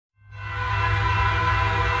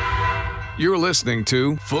You're listening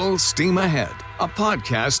to Full Steam Ahead, a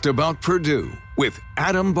podcast about Purdue with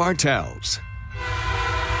Adam Bartels.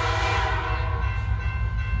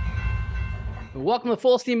 Welcome to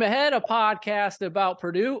Full Steam Ahead, a podcast about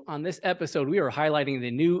Purdue. On this episode, we are highlighting the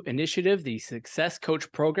new initiative, the Success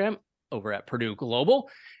Coach Program over at Purdue Global.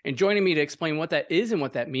 And joining me to explain what that is and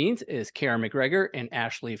what that means is Karen McGregor and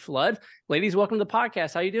Ashley Flood. Ladies, welcome to the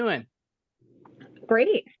podcast. How you doing?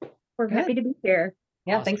 Great. We're happy to be here.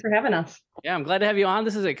 Yeah, Awesome. Thanks for having us. Yeah, I'm glad to have you on.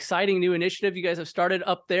 This is an exciting new initiative you guys have started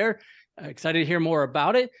up there. Excited to hear more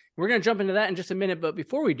about it. We're going to jump into that in just a minute. But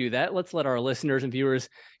before we do that, let's let our listeners and viewers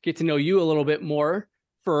get to know you a little bit more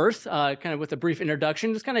first, kind of with a brief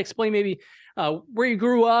introduction. Just kind of explain maybe where you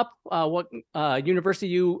grew up, what university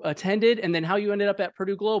you attended, and then how you ended up at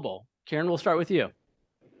Purdue Global. Karen, we'll start with you.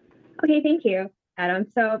 Okay, thank you, Adam.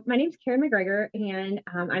 So my name is Karen McGregor, and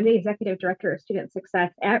I'm the Executive Director of Student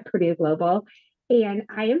Success at Purdue Global. And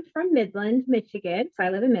I am from Midland, Michigan. So I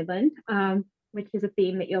live in Midland, which is a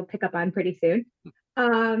theme that you'll pick up on pretty soon.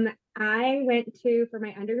 For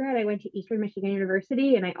my undergrad, I went to Eastern Michigan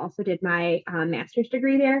University, and I also did my master's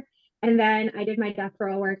degree there. And then I did my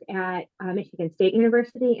doctoral work at Michigan State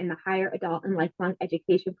University in the Higher Adult and Lifelong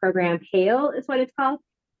Education Program. HALE is what it's called.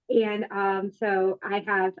 And so I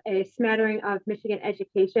have a smattering of Michigan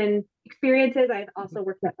education experiences. I've also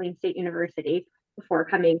worked at Wayne State University before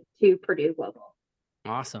coming to Purdue Global.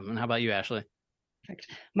 Awesome. And how about you, Ashley? Perfect.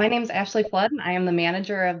 My name is Ashley Flood. I am the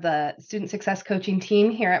manager of the student success coaching team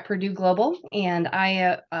here at Purdue Global. And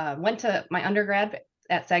I went to my undergrad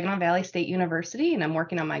at Saginaw Valley State University, and I'm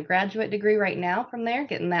working on my graduate degree right now from there,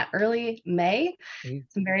 getting that early May. So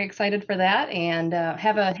I'm very excited for that, and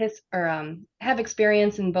have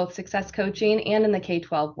experience in both success coaching and in the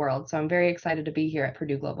K-12 world. So I'm very excited to be here at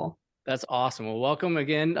Purdue Global. That's awesome. Well, welcome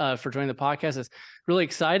again for joining the podcast. It's really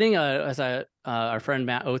exciting. Our friend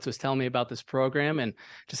Matt Oates was telling me about this program, and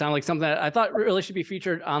just sounded like something that I thought really should be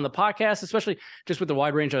featured on the podcast, especially just with the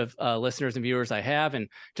wide range of listeners and viewers I have, and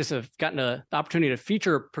just have gotten the opportunity to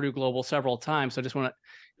feature Purdue Global several times. So I just want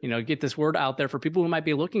to, get this word out there for people who might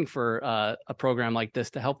be looking for a program like this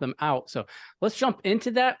to help them out. So let's jump into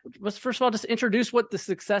that. Let's first of all just introduce what the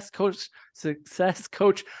Success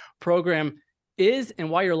Coach program is and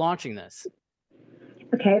why you're launching this.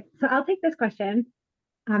 Okay, so I'll take this question.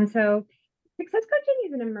 So success coaching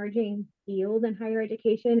is an emerging field in higher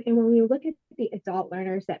education. And when we look at the adult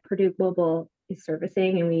learners that Purdue Global is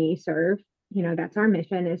servicing and we serve, that's our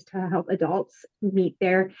mission, is to help adults meet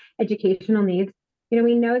their educational needs.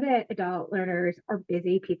 We know that adult learners are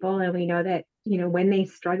busy people, and we know that, when they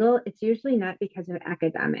struggle, it's usually not because of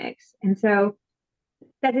academics. And so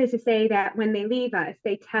that is to say that when they leave us,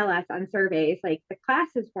 they tell us on surveys, like, the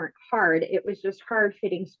classes weren't hard. It was just hard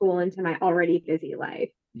fitting school into my already busy life.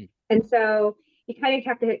 And so you kind of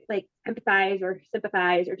have to empathize or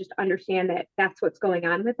sympathize or just understand that that's what's going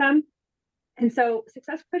on with them. And so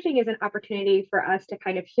success coaching is an opportunity for us to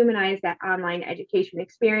kind of humanize that online education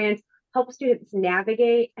experience, help students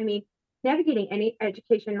navigate. Navigating any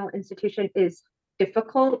educational institution is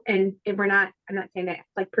difficult, and I'm not saying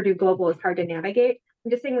that Purdue Global is hard to navigate. I'm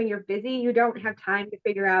just saying when you're busy, you don't have time to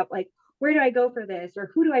figure out where do I go for this, or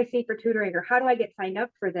who do I see for tutoring, or how do I get signed up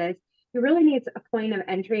for this? You really need a point of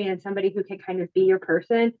entry and somebody who can kind of be your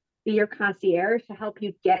person, be your concierge to help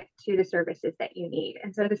you get to the services that you need.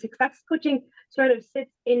 And so the success coaching sort of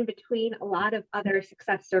sits in between a lot of other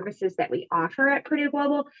success services that we offer at Purdue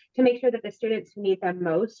Global to make sure that the students who need them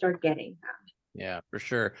most are getting them. Yeah, for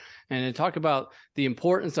sure. And to talk about the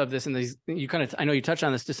importance of this, and I know you touched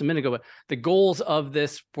on this just a minute ago, but the goals of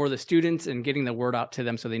this for the students and getting the word out to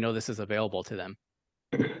them so they know this is available to them.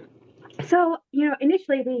 So,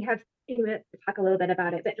 initially we have, talk a little bit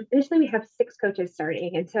about it, but initially we have 6 coaches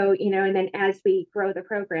starting. And so, and then as we grow the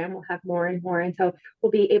program, we'll have more and more. And so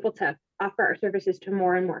we'll be able to offer our services to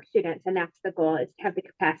more and more students. And that's the goal, is to have the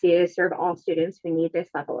capacity to serve all students who need this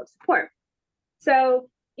level of support. So,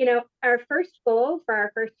 our first goal for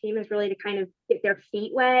our first team is really to kind of get their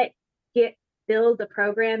feet wet, build the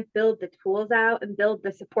program, build the tools out, and build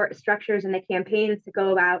the support structures and the campaigns to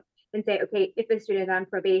go out and say, okay, if a student is on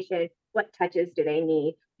probation, what touches do they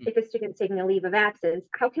need? If a student's taking a leave of absence,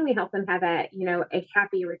 how can we help them have a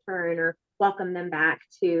happy return or welcome them back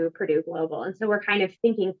to Purdue Global? And so we're kind of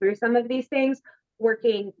thinking through some of these things,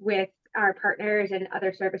 working with our partners and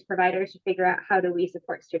other service providers to figure out how do we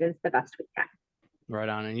support students the best we can. Right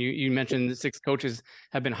on. And you mentioned 6 coaches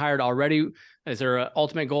have been hired already. Is there an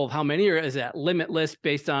ultimate goal of how many, or is that limitless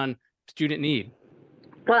based on student need?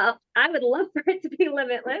 Well, I would love for it to be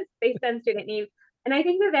limitless based on student need. And I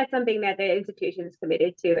think that that's something that the institution is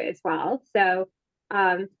committed to as well. So,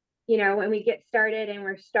 when we get started and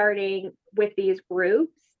we're starting with these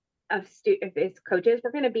groups of as coaches,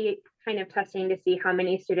 we're going to be kind of testing to see how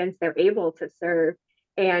many students they're able to serve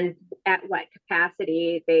and at what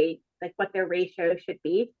capacity what their ratio should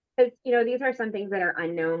be. Because, these are some things that are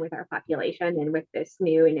unknown with our population and with this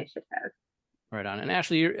new initiative. Right on. And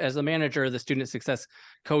Ashley, as the manager of the student success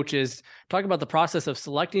coaches, talk about the process of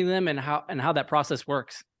selecting them and how that process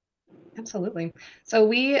works. Absolutely. So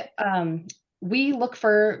we look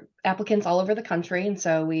for applicants all over the country, and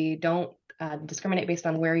so we don't discriminate based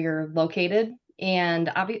on where you're located.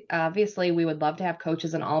 And obviously, we would love to have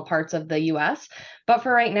coaches in all parts of the U.S. But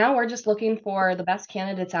for right now, we're just looking for the best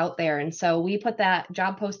candidates out there. And so we put that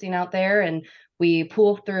job posting out there, and we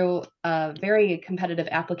pool through a very competitive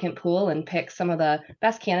applicant pool and pick some of the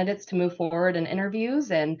best candidates to move forward in interviews.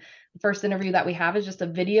 And the first interview that we have is just a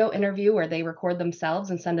video interview where they record themselves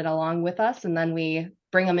and send it along with us. And then we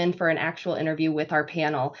bring them in for an actual interview with our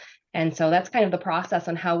panel. And so that's kind of the process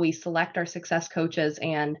on how we select our success coaches.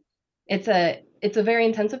 And it's a very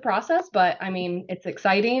intensive process, but I mean, it's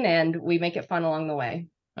exciting and we make it fun along the way.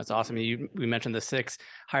 That's awesome. We mentioned the 6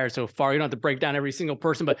 hired so far. You don't have to break down every single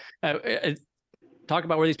person, but talk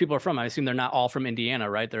about where these people are from. I assume they're not all from Indiana,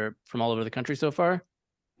 right? They're from all over the country so far.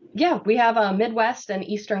 Yeah, we have a Midwest and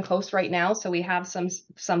Eastern Coast right now. So we have some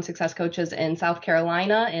success coaches in South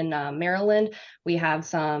Carolina, in Maryland. We have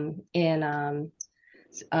some in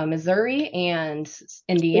Missouri and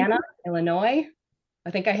Indiana, Illinois. I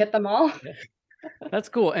think I hit them all. That's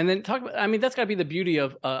cool. And then that's got to be the beauty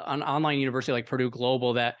of an online university like Purdue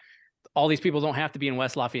Global, that all these people don't have to be in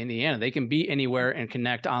West Lafayette, Indiana. They can be anywhere and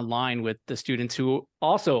connect online with the students who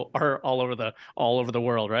also are all over the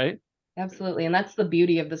world, right? Absolutely. And that's the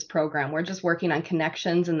beauty of this program. We're just working on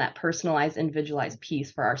connections and that personalized, individualized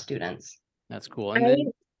piece for our students. That's cool. And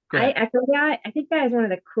then, I echo that. I think that is one of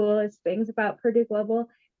the coolest things about Purdue Global,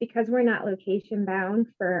 because we're not location bound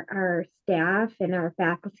for our staff and our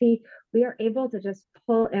faculty. We are able to just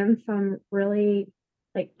pull in some really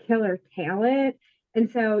killer talent.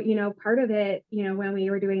 And so, part of it, when we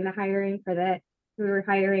were doing the hiring for that,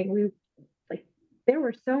 there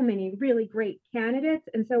were so many really great candidates.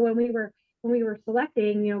 And so when we were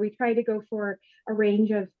selecting, we tried to go for a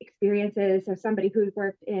range of experiences. So somebody who's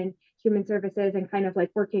worked in human services and kind of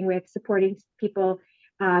working with supporting people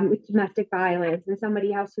with domestic violence, and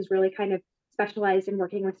somebody else who's really kind of specialized in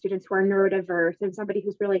working with students who are neurodiverse, and somebody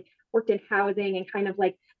who's really worked in housing and kind of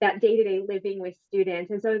that day-to-day living with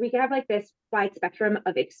students. And so we have this wide spectrum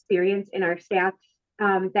of experience in our staff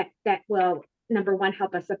that will, number one,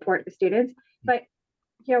 help us support the students. But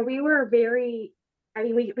we were very,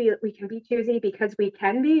 we can be choosy because we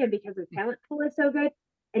can be, and because the talent pool is so good.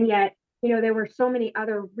 And yet, there were so many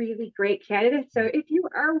other really great candidates. So if you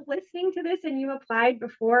are listening to this and you applied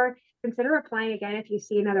before, consider applying again if you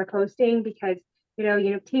see another posting, because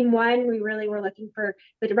team 1, we really were looking for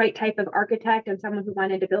the right type of architect and someone who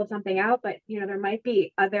wanted to build something out. But there might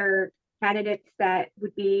be other candidates that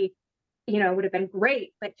would have been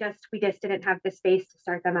great, but we just didn't have the space to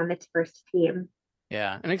start them on the first team.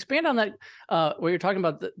 Yeah, and expand on that where you're talking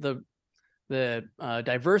about the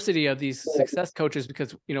diversity of these success coaches,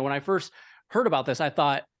 because when I first heard about this, I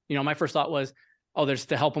thought my first thought was, there's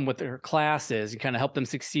to help them with their classes and kind of help them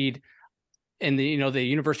succeed in the the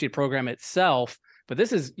university program itself. But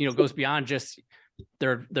this is goes beyond just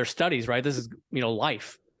their studies, right? This is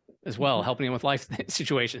life as well, helping them with life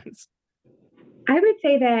situations. I would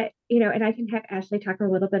say that, and I can have Ashley talk a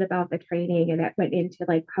little bit about the training and that went into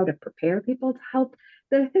how to prepare people to help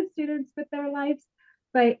the students with their lives.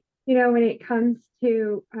 But, when it comes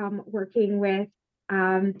to working with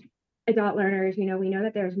adult learners, we know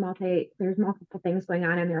that there's multiple things going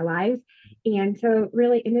on in their lives. And so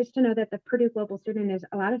really, and just to know that the Purdue Global student is,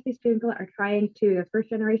 a lot of these students are trying to, the first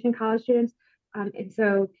generation college students. And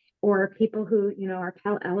so, or people who, are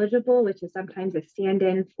Pell eligible, which is sometimes a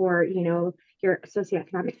stand-in for, your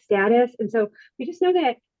socioeconomic status. And so we just know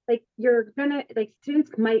that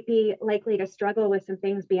students might be likely to struggle with some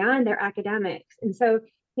things beyond their academics. And so,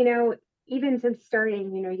 even since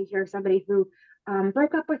starting, you hear somebody who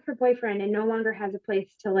broke up with her boyfriend and no longer has a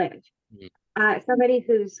place to live. Somebody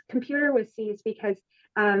whose computer was seized because,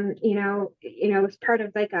 it was part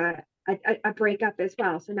of a breakup as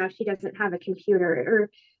well. So now she doesn't have a computer,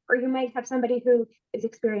 or you might have somebody who is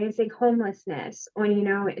experiencing homelessness,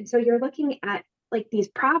 and so you're looking at these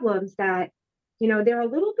problems that, they're a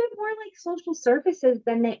little bit more like social services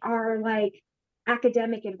than they are like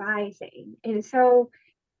academic advising. And so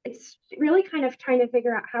it's really kind of trying to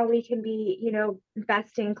figure out how we can be,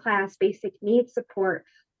 best in class basic needs support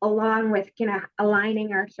along with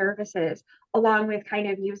aligning our services, along with kind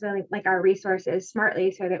of using like our resources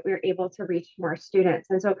smartly so that we're able to reach more students.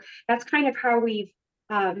 And so that's kind of how we've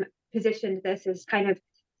positioned this, is kind of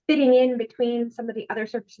fitting in between some of the other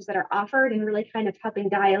services that are offered and really kind of helping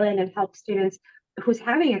dial in and help students who's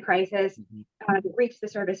having a crisis reach the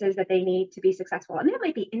services that they need to be successful. And that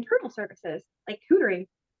might be internal services like tutoring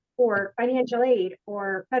or financial aid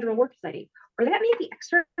or federal work study, or that may be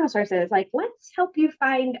external sources like, let's help you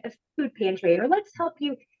find a food pantry, or let's help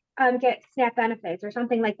you get SNAP benefits or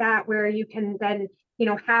something like that, where you can then,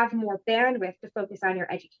 have more bandwidth to focus on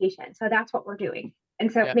your education. So that's what we're doing.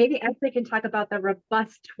 And so maybe Ashley can talk about the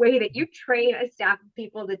robust way that you train a staff of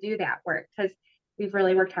people to do that work, because we've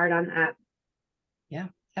really worked hard on that. Yeah,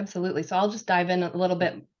 absolutely. So I'll just dive in a little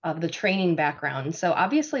bit of the training background. So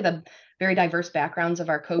obviously the very diverse backgrounds of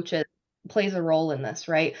our coaches plays a role in this,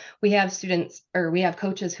 right? We have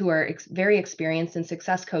coaches who are very experienced in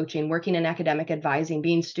success coaching, working in academic advising,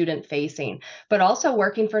 being student facing, but also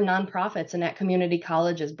working for nonprofits and at community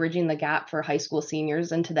colleges, bridging the gap for high school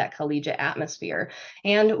seniors into that collegiate atmosphere.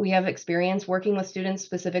 And we have experience working with students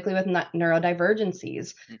specifically with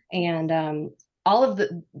neurodivergencies. And all of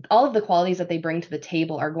the qualities that they bring to the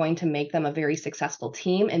table are going to make them a very successful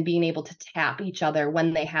team, and being able to tap each other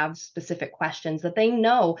when they have specific questions that they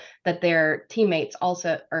know that their teammates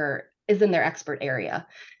also is in their expert area.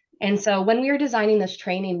 And so when we were designing this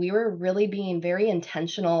training, we were really being very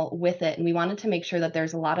intentional with it. And we wanted to make sure that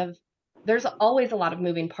there's always a lot of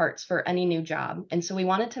moving parts for any new job. And so we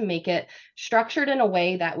wanted to make it structured in a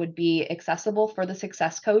way that would be accessible for the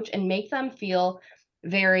success coach and make them feel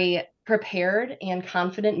very prepared and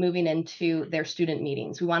confident moving into their student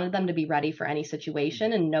meetings. We wanted them to be ready for any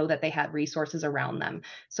situation and know that they had resources around them.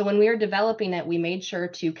 So when we were developing it, we made sure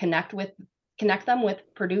to connect them with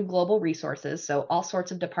Purdue Global resources. So all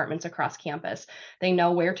sorts of departments across campus. They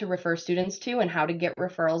know where to refer students to and how to get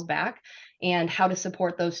referrals back and how to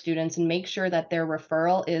support those students and make sure that their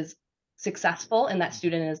referral is successful and that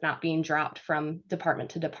student is not being dropped from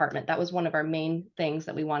department to department. That was one of our main things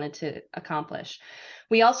that we wanted to accomplish.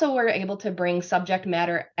 We also were able to bring subject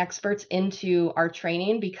matter experts into our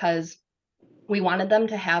training because we wanted them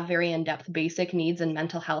to have very in-depth basic needs and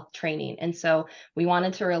mental health training. And so we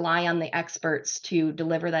wanted to rely on the experts to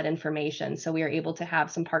deliver that information. So we were able to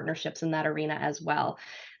have some partnerships in that arena as well.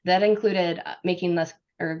 That included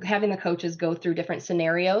having the coaches go through different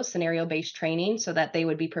scenario-based training, so that they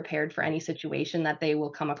would be prepared for any situation that they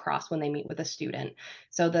will come across when they meet with a student.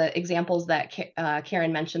 So the examples that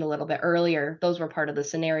Karen mentioned a little bit earlier, those were part of the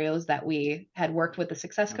scenarios that we had worked with the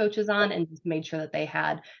success coaches on and just made sure that they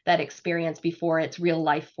had that experience before it's real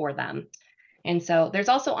life for them. And so there's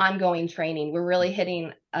also ongoing training. We're really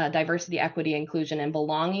hitting diversity, equity, inclusion, and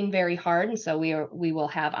belonging very hard. And so we will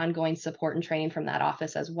have ongoing support and training from that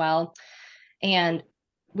office as well. And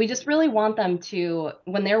we just really want them to,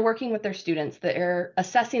 when they're working with their students, they're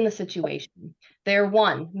assessing the situation. They're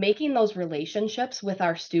making those relationships with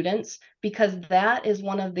our students, because that is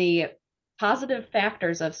one of the positive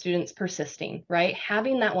factors of students persisting, right?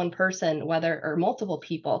 Having that one person, or multiple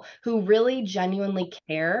people, who really genuinely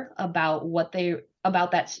care about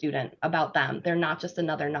about that student, about them. They're not just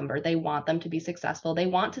another number. They want them to be successful. They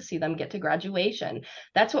want to see them get to graduation.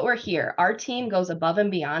 That's what we're here. Our team goes above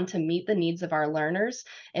and beyond to meet the needs of our learners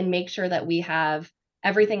and make sure that we have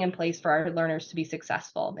everything in place for our learners to be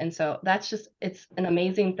successful. And so it's an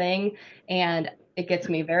amazing thing. And it gets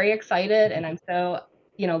me very excited. And I'm so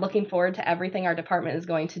looking forward to everything our department is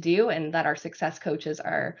going to do and that our success coaches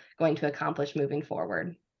are going to accomplish moving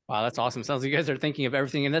forward. Wow, that's awesome. Sounds like you guys are thinking of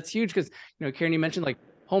everything. And that's huge because, Karen, you mentioned like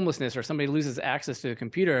homelessness or somebody loses access to a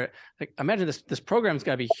computer. Like, imagine this program's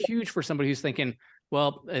got to be huge for somebody who's thinking,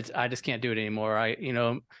 well, I just can't do it anymore.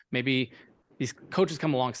 Maybe these coaches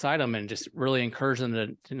come alongside them and just really encourage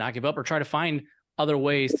them to not give up or try to find other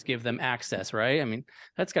ways to give them access, right? I mean,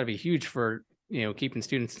 that's got to be huge for, keeping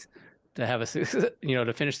students to have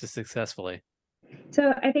to finish this successfully.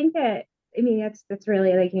 So I think that, that's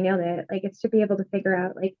really, like, you nailed it. Like, it's to be able to figure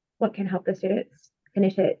out like what can help the students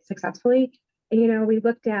finish it successfully. And, we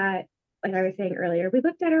looked at, like I was saying earlier, we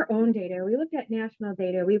looked at our own data, we looked at national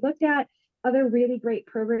data, we looked at other really great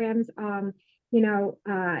programs.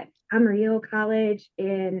 Amarillo College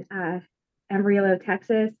in Amarillo,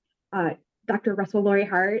 Texas, Dr. Russell Lori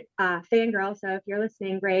Hart, fangirl. So if you're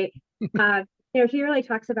listening, great. He really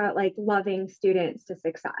talks about like loving students to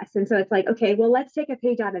success. And so it's like, okay, well, let's take a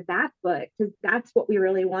page out of that book, because that's what we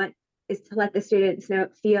really want, is to let the students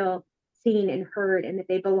feel seen and heard, and that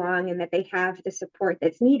they belong and that they have the support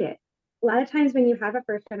that's needed. A lot of times when you have a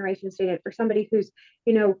first generation student or somebody who's,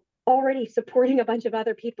 already supporting a bunch of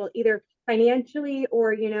other people, either financially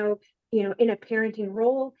or, in a parenting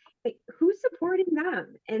role. Like, who's supporting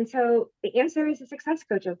them? And so the answer is the success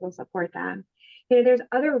coaches will support them. There's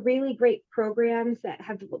other really great programs that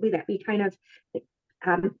we kind of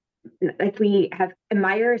um, like we have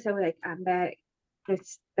admire. So like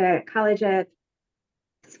the College of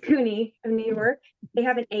SCUNY of New York, they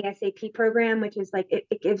have an ASAP program, which is like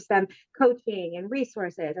it gives them coaching and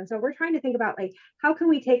resources. And so we're trying to think about like how can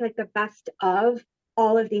we take like the best of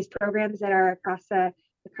all of these programs that are across the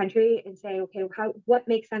country and say, okay, what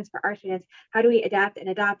makes sense for our students? How do we adapt and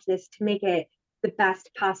adopt this to make it the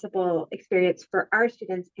best possible experience for our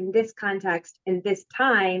students in this context, in this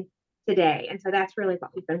time today? And so that's really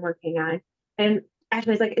what we've been working on. And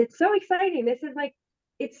Ashley's like, it's so exciting. This is like,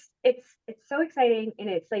 it's so exciting, and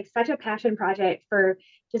it's like such a passion project for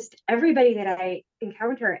just everybody that I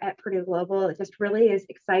encounter at Purdue Global. It just really is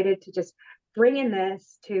excited to just bring in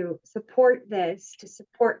this, to support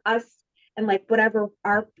us, and like whatever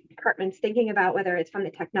our department's thinking about, whether it's from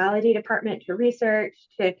the technology department to research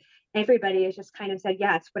to everybody is just kind of said,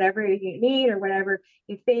 yes, whatever you need or whatever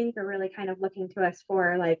you think, are really kind of looking to us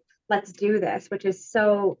for like, let's do this, which is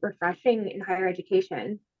so refreshing in higher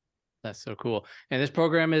education. That's so cool. And this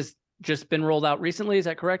program has just been rolled out recently. Is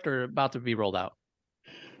that correct, or about to be rolled out?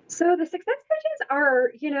 So the success coaches are,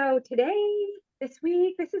 today, this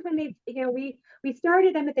week, this is when they, we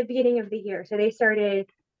started them at the beginning of the year. So they started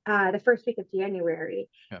the first week of January.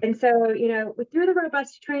 Yeah. And so, through the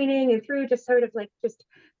robust training and through just sort of like just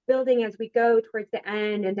building as we go towards the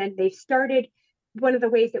end, and then they've started. One of the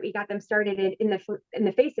ways that we got them started in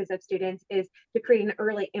the faces of students is to create an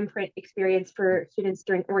early imprint experience for students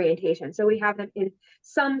during orientation. So we have them in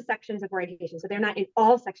some sections of orientation. So they're not in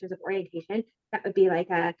all sections of orientation. That would be like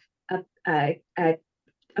a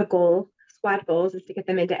goal. Squad goals is to get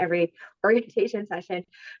them into every orientation session,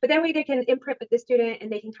 but that way they can imprint with the student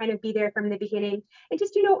and they can kind of be there from the beginning. And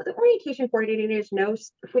just, the orientation coordinators know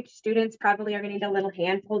which students probably are going to need a little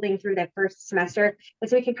hand holding through that first semester. And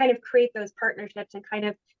so we can kind of create those partnerships and kind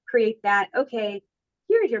of create that, okay,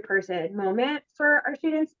 here's your person moment for our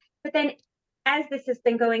students. But then as this has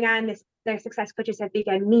been going on, their success coaches have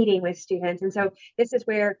begun meeting with students. And so this is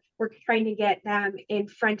where we're trying to get them in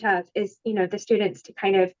front of is, the students to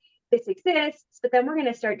kind of, this exists, but then we're going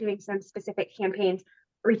to start doing some specific campaigns,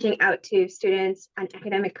 reaching out to students on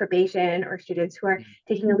academic probation or students who are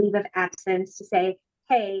taking a leave of absence to say,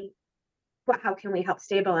 hey, how can we help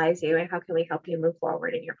stabilize you and how can we help you move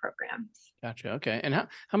forward in your programs? Gotcha. Okay. And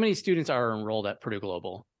how many students are enrolled at Purdue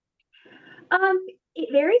Global? It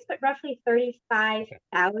varies, but roughly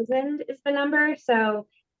 35,000 is the number. So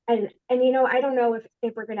And I don't know if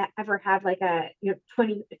we're going to ever have like a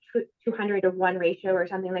 200 to 1 ratio or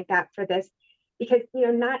something like that for this, because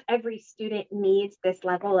not every student needs this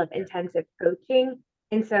level of intensive coaching.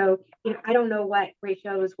 And so I don't know what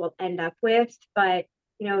ratios we'll end up with, but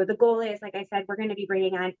the goal is, like I said, we're going to be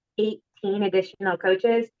bringing on 18 additional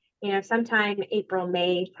coaches, sometime April,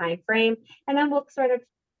 May timeframe, and then we'll sort of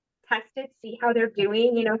test it, see how they're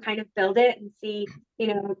doing, kind of build it and see,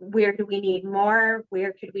 where do we need more?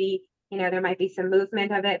 Where could we, there might be some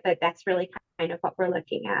movement of it, but that's really kind of what we're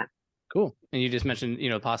looking at. Cool. And you just mentioned,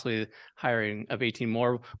 possibly hiring of 18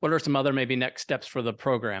 more. What are some other maybe next steps for the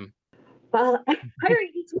program? Well, hiring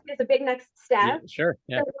 18 is a big next step. Yeah, sure.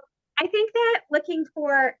 Yeah. So I think that looking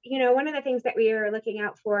for, one of the things that we are looking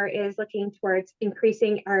out for is looking towards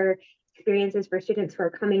increasing our experiences for students who are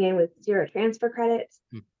coming in with 0 transfer credits,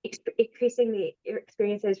 increasing the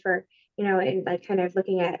experiences for, and like kind of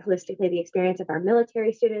looking at holistically the experience of our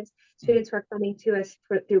military students who are coming to us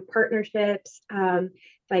through partnerships,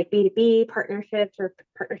 like B2B partnerships or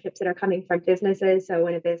partnerships that are coming from businesses. So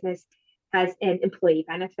when a business has an employee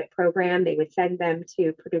benefit program, they would send them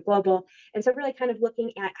to Purdue Global. And so really kind of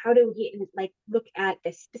looking at how do we look at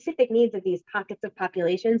the specific needs of these pockets of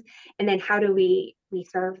populations, and then how do we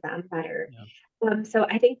serve them better. Yeah. So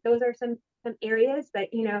I think those are some areas, but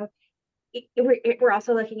we're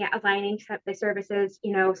also looking at aligning the services,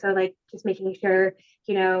 so like just making sure,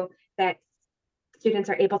 that students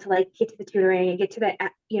are able to get to the tutoring and get to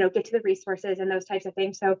the resources and those types of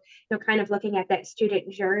things. So, kind of looking at that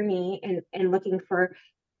student journey and looking for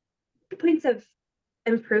points of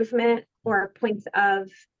improvement or points of,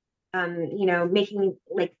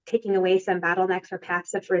 taking away some bottlenecks or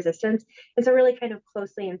paths of resistance. And so really kind of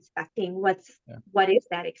closely inspecting what is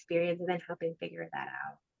that experience and then helping figure that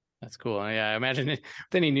out. That's cool. Yeah, I imagine with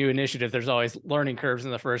any new initiative, there's always learning curves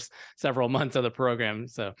in the first several months of the program.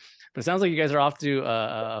 So, but it sounds like you guys are off to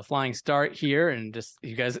a flying start here, and just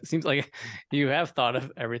you guys, it seems like you have thought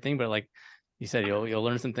of everything. But like you said, you'll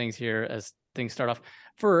learn some things here as things start off.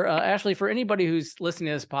 for Ashley, for anybody who's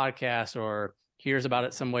listening to this podcast or hears about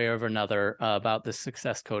it some way or another about the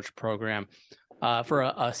Success Coach program, for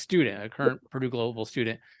a student, a current Purdue Global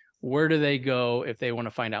student, where do they go if they want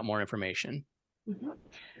to find out more information?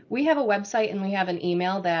 We have a website and we have an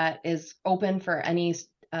email that is open for any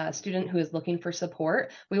student who is looking for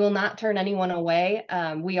support. We will not turn anyone away.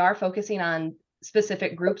 We are focusing on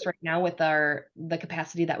specific groups right now with the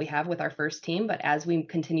capacity that we have with our first team, but as we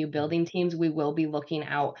continue building teams, we will be looking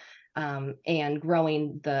out and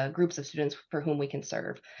growing the groups of students for whom we can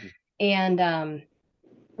serve. And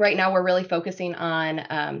right now we're really focusing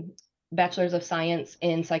on bachelor's of science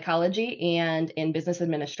in psychology and in business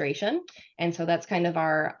administration. And so that's kind of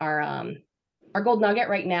our gold nugget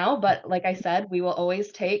right now. But like I said, we will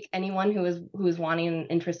always take anyone who is wanting and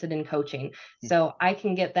interested in coaching. So I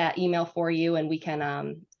can get that email for you and we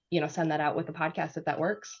can, send that out with the podcast if that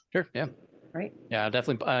works. Sure. Yeah. Right. Yeah,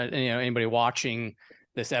 definitely. Anybody watching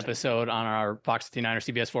this episode on our Fox 59 or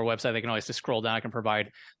CBS4 website, they can always just scroll down. I can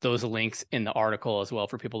provide those links in the article as well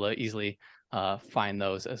for people to easily find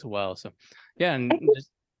those as well. So yeah, and just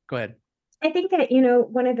go ahead. I think that,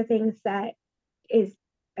 one of the things that is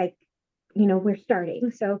like, we're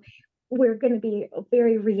starting. So we're going to be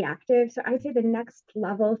very reactive. So I would say the next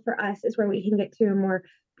level for us is where we can get to a more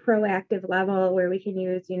proactive level where we can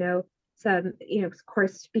use, some,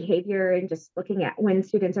 course behavior and just looking at when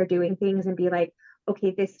students are doing things and be like,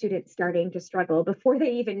 okay, this student's starting to struggle before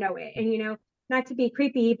they even know it. And, not to be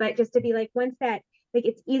creepy, but just to be like, once that, like,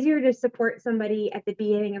 it's easier to support somebody at the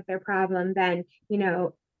beginning of their problem than,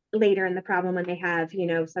 later in the problem when they have,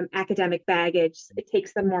 some academic baggage, it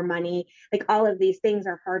takes them more money. Like all of these things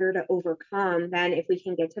are harder to overcome than if we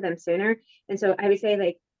can get to them sooner. And so I would say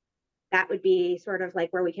like, that would be sort of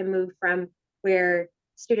like where we can move from where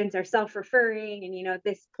students are self-referring and, at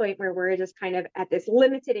this point where we're just kind of at this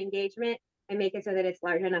limited engagement and make it so that it's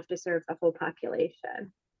large enough to serve the whole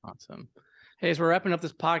population. Awesome. Hey, as we're wrapping up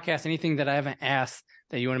this podcast, anything that I haven't asked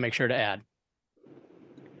that you want to make sure to add?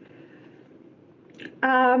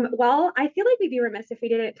 Well, I feel like we'd be remiss if we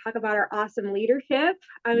didn't talk about our awesome leadership.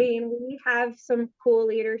 I mean, we have some cool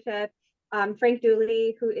leadership. Frank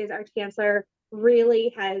Dooley, who is our chancellor,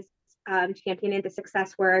 really has championed the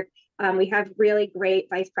success work. We have really great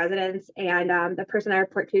vice presidents, and the person I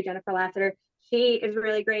report to, Jennifer Lassiter, she is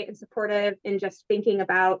really great and supportive in just thinking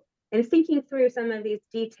about and thinking through some of these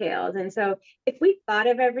details. And so if we thought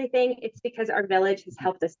of everything, it's because our village has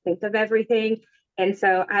helped us think of everything. And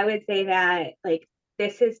so I would say that like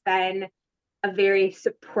this has been a very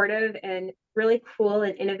supportive and really cool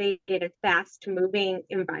and innovative, fast moving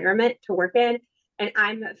environment to work in. And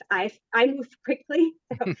I move quickly.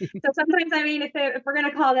 So sometimes, I mean, if we're going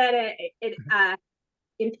to call that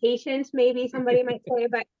impatient, maybe somebody might say,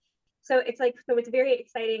 but so it's very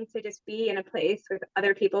exciting to just be in a place with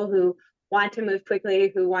other people who want to move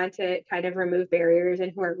quickly, who want to kind of remove barriers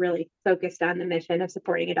and who are really focused on the mission of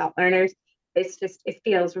supporting adult learners. It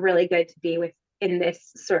feels really good to be in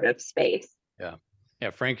this sort of space. Yeah.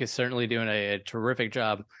 Frank is certainly doing a terrific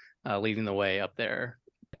job leading the way up there.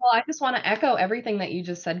 Well, I just want to echo everything that you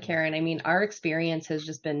just said, Karen. I mean, our experience has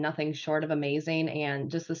just been nothing short of amazing, and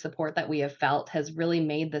just the support that we have felt has really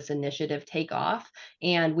made this initiative take off,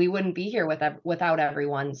 and we wouldn't be here without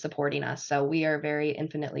everyone supporting us. So we are very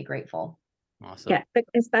infinitely grateful. Awesome. Yeah, but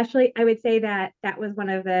especially I would say that was one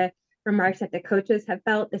of the remarks that the coaches have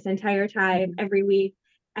felt this entire time. Every week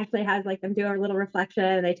actually has like them do a little reflection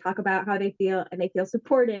and they talk about how they feel, and they feel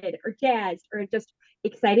supported or jazzed or just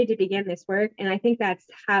excited to begin this work. And I think that's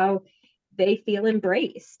how they feel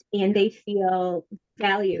embraced and they feel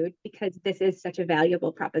valued, because this is such a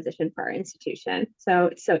valuable proposition for our institution. So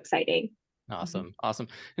it's so exciting. Awesome. And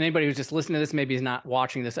anybody who's just listening to this, maybe is not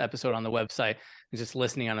watching this episode on the website, is just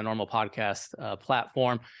listening on a normal podcast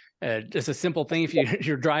platform. Just a simple thing. If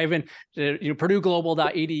you're driving,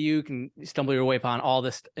 PurdueGlobal.edu, you can stumble your way upon all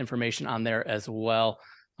this information on there as well.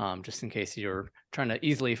 Just in case you're trying to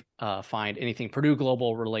easily find anything Purdue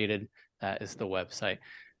Global related, that is the website.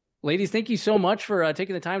 Ladies, thank you so much for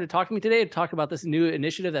taking the time to talk to me today, to talk about this new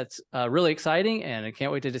initiative that's really exciting, and I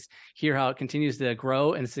can't wait to just hear how it continues to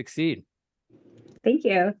grow and succeed. Thank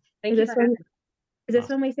you. Thank you. Is this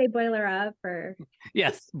when we say boiler up or?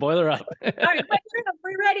 Yes, boiler up. All right, boiler up,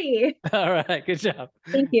 we're ready. All right, good job.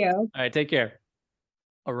 Thank you. All right, take care.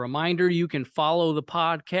 A reminder, you can follow the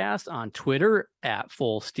podcast on Twitter at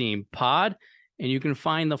Full Steam Pod, and you can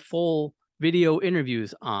find the full video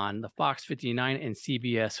interviews on the Fox 59 and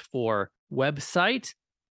CBS4 website.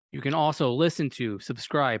 You can also listen to,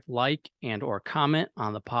 subscribe, like, and or comment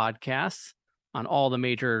on the podcasts on all the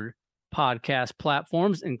major podcast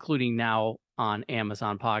platforms, including now on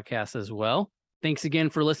Amazon Podcasts as well. Thanks again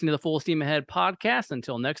for listening to the Full Steam Ahead podcast.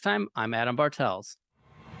 Until next time, I'm Adam Bartels.